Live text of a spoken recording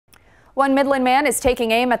One Midland man is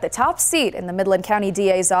taking aim at the top seat in the Midland County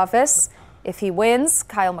DA's office. If he wins,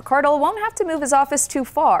 Kyle McCardle won't have to move his office too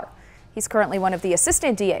far. He's currently one of the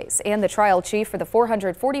assistant DAs and the trial chief for the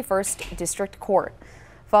 441st District Court.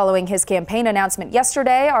 Following his campaign announcement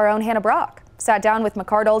yesterday, our own Hannah Brock sat down with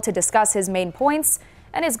McCardle to discuss his main points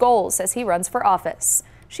and his goals as he runs for office.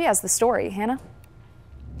 She has the story. Hannah?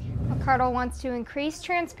 McCardle wants to increase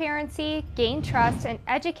transparency, gain trust, and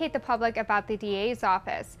educate the public about the DA's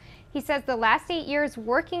office. He says the last 8 years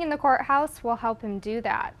working in the courthouse will help him do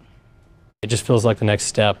that. It just feels like the next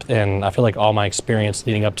step, and I feel like all my experience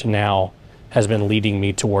leading up to now has been leading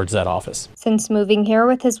me towards that office. Since moving here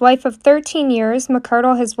with his wife of 13 years,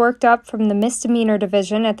 McCardle has worked up from the misdemeanor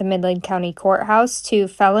division at the Midland County Courthouse to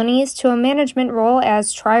felonies to a management role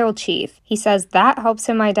as trial chief. He says that helps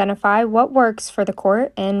him identify what works for the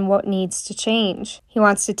court and what needs to change. He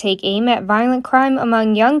wants to take aim at violent crime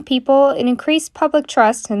among young people and increase public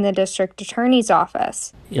trust in the district attorney's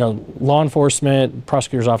office. You know, law enforcement,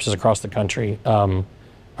 prosecutors' offices across the country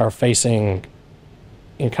are facing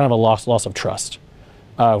kind of a loss of trust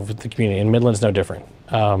with the community, and Midland's no different.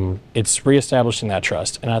 It's reestablishing that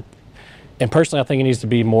trust, and personally, I think it needs to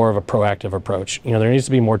be more of a proactive approach. You know, there needs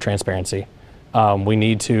to be more transparency. We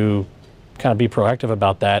need to kind of be proactive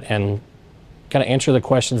about that and kind of answer the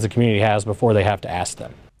questions the community has before they have to ask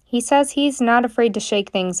them. He says he's not afraid to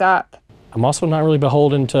shake things up. I'm also not really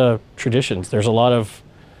beholden to traditions. There's a lot of,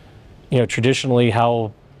 traditionally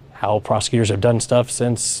how prosecutors have done stuff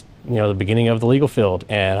since the beginning of the legal field,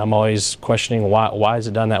 and I'm always questioning why is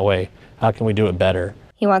it done that way? How can we do it better?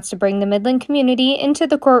 He wants to bring the Midland community into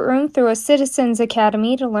the courtroom through a citizens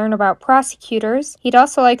academy to learn about prosecutors. He'd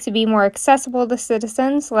also like to be more accessible to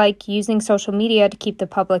citizens, like using social media to keep the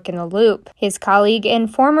public in the loop. His colleague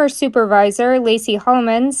and former supervisor, Lacey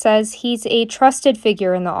Holloman, says he's a trusted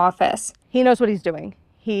figure in the office. He knows what he's doing.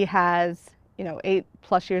 He has,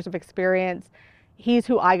 8+ years of experience. He's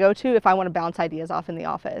who I go to if I want to bounce ideas off in the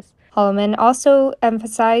office. Holloman also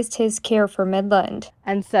emphasized his care for Midland.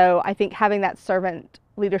 And so I think having that servant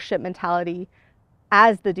leadership mentality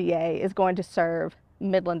as the DA is going to serve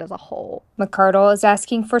Midland as a whole. McCardle is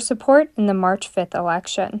asking for support in the March 5th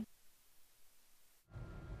election.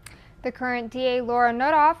 The current DA, Laura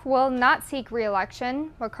Nudoff, will not seek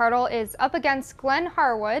re-election. McCardle is up against Glenn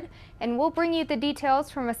Harwood, and we'll bring you the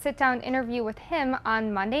details from a sit-down interview with him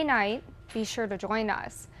on Monday night. Be sure to join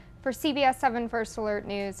us. For CBS 7 First Alert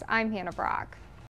News, I'm Hannah Brock.